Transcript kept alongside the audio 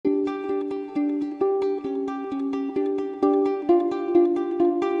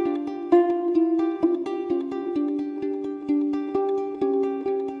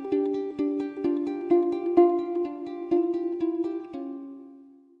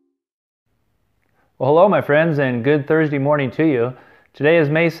Well, hello, my friends, and good Thursday morning to you. Today is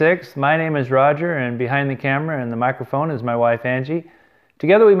May 6th. My name is Roger, and behind the camera and the microphone is my wife, Angie.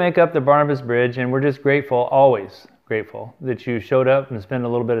 Together we make up the Barnabas Bridge, and we're just grateful, always grateful, that you showed up and spent a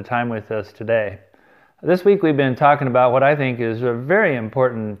little bit of time with us today. This week we've been talking about what I think is a very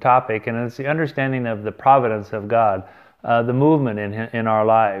important topic, and it's the understanding of the providence of God, the movement in our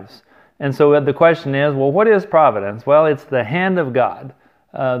lives. And so the question is, well, what is providence? Well, it's the hand of God,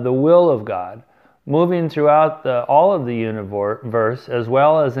 the will of God, moving throughout all of the universe as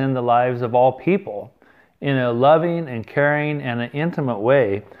well as in the lives of all people in a loving and caring and an intimate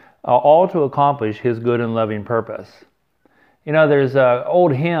way, all to accomplish His good and loving purpose. You know, there's an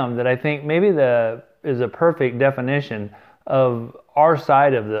old hymn that I think maybe is a perfect definition of our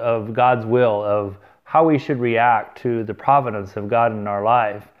side of God's will, of how we should react to the providence of God in our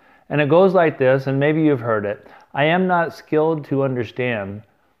life. And it goes like this, and maybe you've heard it: I am not skilled to understand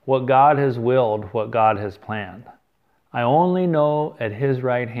what God has willed, what God has planned. I only know at His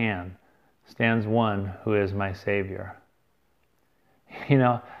right hand stands one who is my Savior. You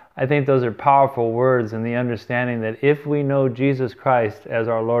know, I think those are powerful words in the understanding that if we know Jesus Christ as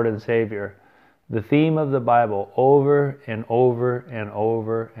our Lord and Savior, the theme of the Bible over and over and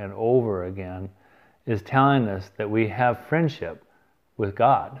over and over again is telling us that we have friendship with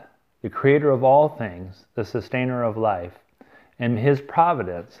God, the Creator of all things, the Sustainer of life. And His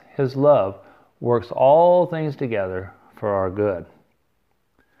providence, His love, works all things together for our good.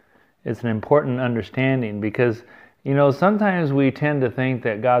 It's an important understanding because, you know, sometimes we tend to think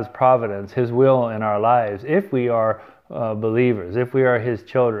that God's providence, His will in our lives, if we are believers, if we are His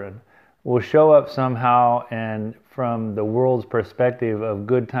children, will show up somehow, and from the world's perspective of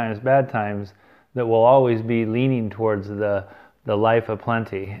good times, bad times, that will always be leaning towards the life of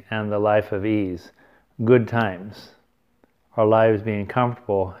plenty and the life of ease, good times, our lives being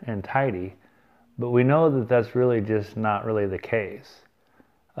comfortable and tidy. But we know that that's really just not really the case.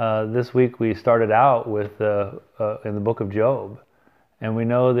 This week we started out with in the book of Job, and we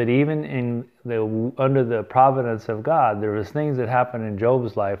know that even under the providence of God, there was things that happened in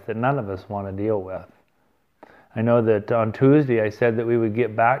Job's life that none of us want to deal with. I know that on Tuesday I said that we would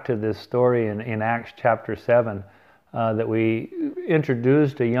get back to this story in Acts chapter 7, that we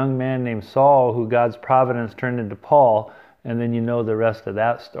introduced a young man named Saul who God's providence turned into Paul, and then you know the rest of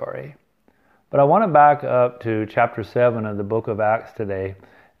that story. But I want to back up to chapter 7 of the book of Acts today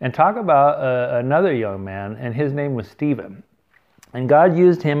and talk about another young man, and his name was Stephen. And God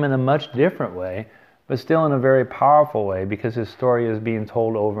used him in a much different way, but still in a very powerful way, because his story is being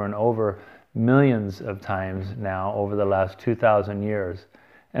told over and over millions of times now over the last 2,000 years.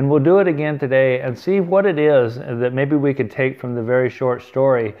 And we'll do it again today and see what it is that maybe we could take from the very short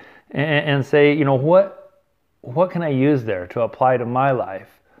story and say, you know, what can I use there to apply to my life,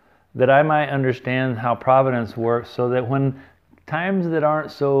 that I might understand how providence works, so that when times that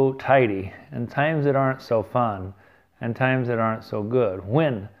aren't so tidy, and times that aren't so fun, and times that aren't so good,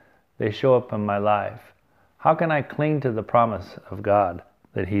 when they show up in my life, how can I cling to the promise of God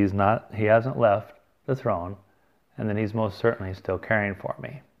that He hasn't left the throne, and that He's most certainly still caring for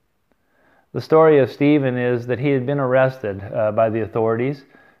me. The story of Stephen is that he had been arrested by the authorities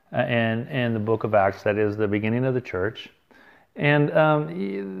in the book of Acts, that is the beginning of the church. And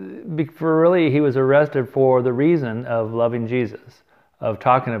he was arrested for the reason of loving Jesus, of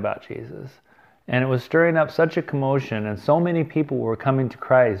talking about Jesus. And it was stirring up such a commotion, and so many people were coming to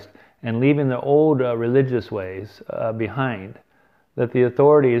Christ and leaving their old religious ways behind, that the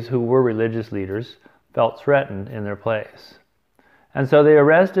authorities, who were religious leaders, felt threatened in their place. And so they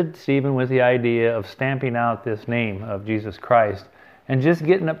arrested Stephen with the idea of stamping out this name of Jesus Christ and just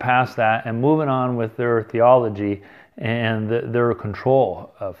getting it past that and moving on with their theology and their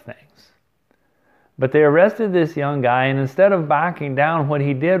control of things. But they arrested this young guy, and instead of backing down, what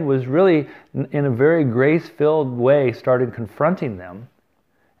he did was really, in a very grace-filled way, started confronting them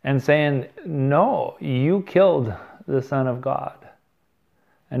and saying, no, you killed the Son of God.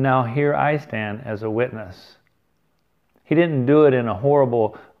 And now here I stand as a witness. He didn't do it in a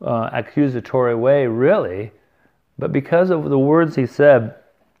horrible, accusatory way, really, but because of the words he said.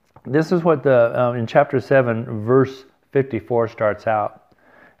 This is what in chapter 7, verse 54 starts out.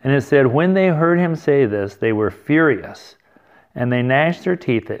 And it said, when they heard him say this, they were furious, and they gnashed their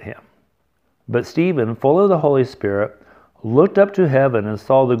teeth at him. But Stephen, full of the Holy Spirit, looked up to heaven and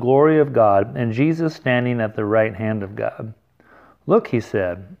saw the glory of God and Jesus standing at the right hand of God. Look, he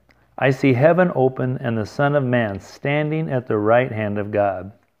said, I see heaven open and the Son of Man standing at the right hand of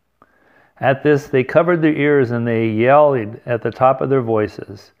God. At this they covered their ears and they yelled at the top of their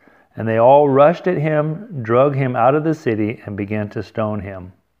voices. And they all rushed at him, drug him out of the city, and began to stone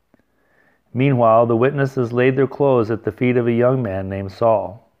him. Meanwhile, the witnesses laid their clothes at the feet of a young man named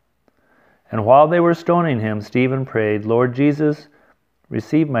Saul. And while they were stoning him, Stephen prayed, Lord Jesus,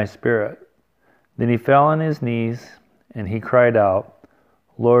 receive my spirit. Then he fell on his knees, and he cried out,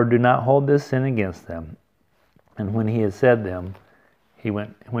 Lord, do not hold this sin against them. And when he had said this,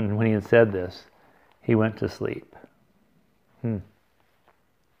 he went to sleep.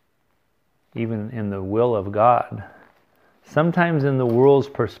 Even in the will of God. Sometimes in the world's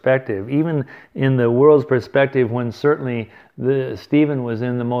perspective, even in the world's perspective when certainly Stephen was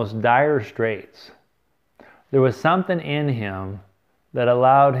in the most dire straits, there was something in him that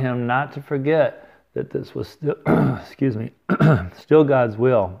allowed him not to forget that this was still, still God's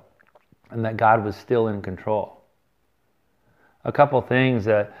will, and that God was still in control. A couple things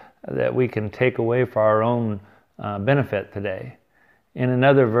that we can take away for our own benefit today. In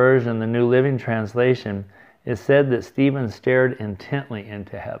another version, the New Living Translation, it said that Stephen stared intently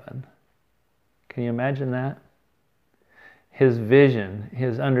into heaven. Can you imagine that? His vision,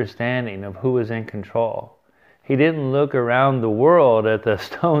 his understanding of who was in control. He didn't look around the world at the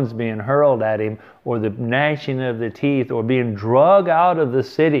stones being hurled at him, or the gnashing of the teeth, or being dragged out of the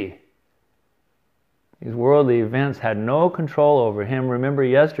city. These worldly events had no control over him. Remember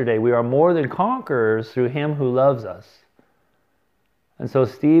yesterday, we are more than conquerors through him who loves us. And so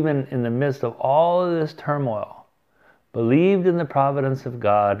Stephen, in the midst of all of this turmoil, believed in the providence of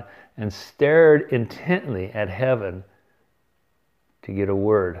God and stared intently at heaven to get a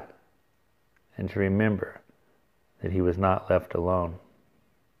word and to remember that he was not left alone.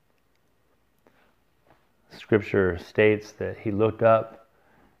 Scripture states that he looked up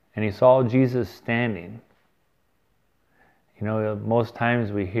and he saw Jesus standing. You know, most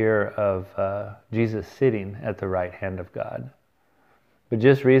times we hear of Jesus sitting at the right hand of God. But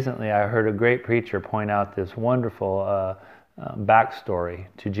just recently I heard a great preacher point out this wonderful backstory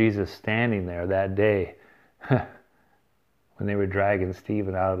to Jesus standing there that day when they were dragging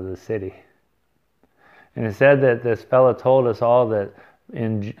Stephen out of the city. And it said that this fellow told us all that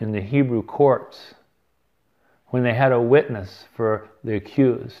in the Hebrew courts, when they had a witness for the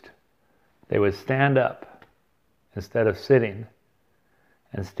accused, they would stand up instead of sitting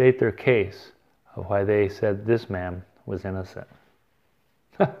and state their case of why they said this man was innocent.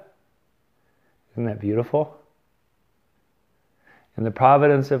 Isn't that beautiful? In the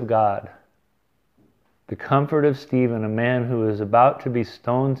providence of God, the comfort of Stephen, a man who was about to be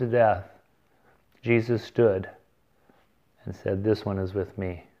stoned to death, Jesus stood and said, this one is with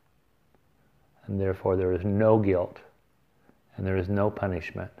me. And therefore there is no guilt and there is no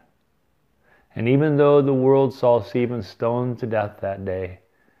punishment. And even though the world saw Stephen stoned to death that day,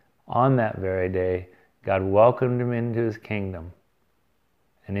 on that very day, God welcomed him into his kingdom.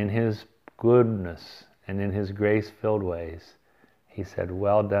 And in his goodness and in his grace-filled ways, he said,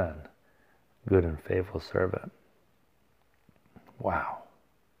 well done, good and faithful servant. Wow.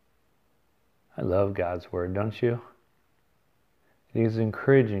 I love God's word, don't you? It is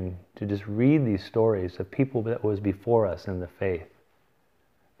encouraging to just read these stories of people that was before us in the faith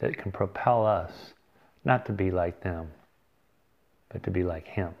that can propel us not to be like them, but to be like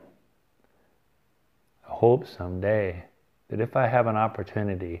him. I hope someday that if I have an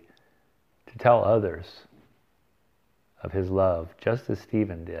opportunity to tell others of his love, just as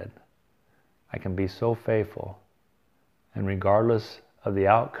Stephen did, I can be so faithful, and regardless of the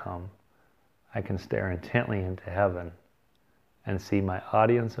outcome, I can stare intently into heaven and see my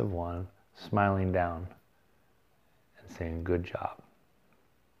audience of one smiling down and saying, good job.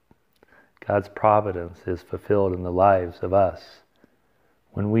 God's providence is fulfilled in the lives of us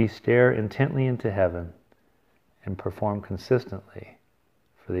when we stare intently into heaven and perform consistently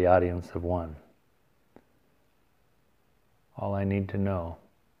for the audience of one. All I need to know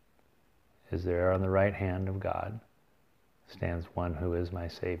is there on the right hand of God stands one who is my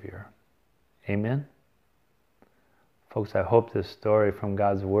Savior. Amen? Folks, I hope this story from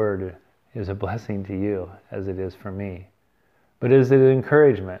God's Word is a blessing to you as it is for me. But is it an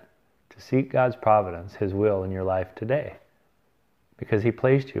encouragement to seek God's providence, His will in your life today? Because He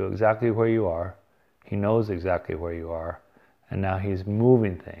placed you exactly where you are. He knows exactly where you are. And now He's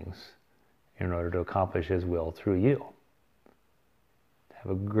moving things in order to accomplish His will through you.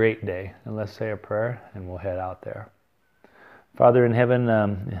 Have a great day. And let's say a prayer and we'll head out there. Father in heaven,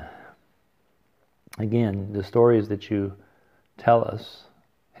 again, the stories that you tell us,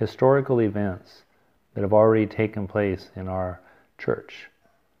 historical events that have already taken place in our church,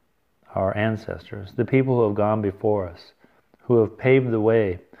 our ancestors, the people who have gone before us, who have paved the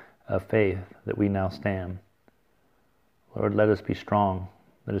way of faith that we now stand. Lord, let us be strong,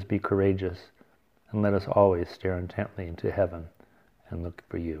 let us be courageous, and let us always stare intently into heaven and look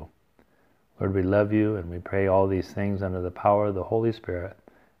for you. Lord, we love you and we pray all these things under the power of the Holy Spirit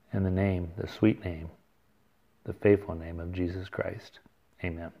in the name, the sweet name, the faithful name of Jesus Christ.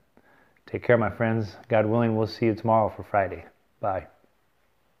 Amen. Take care, my friends. God willing, we'll see you tomorrow for Friday. Bye.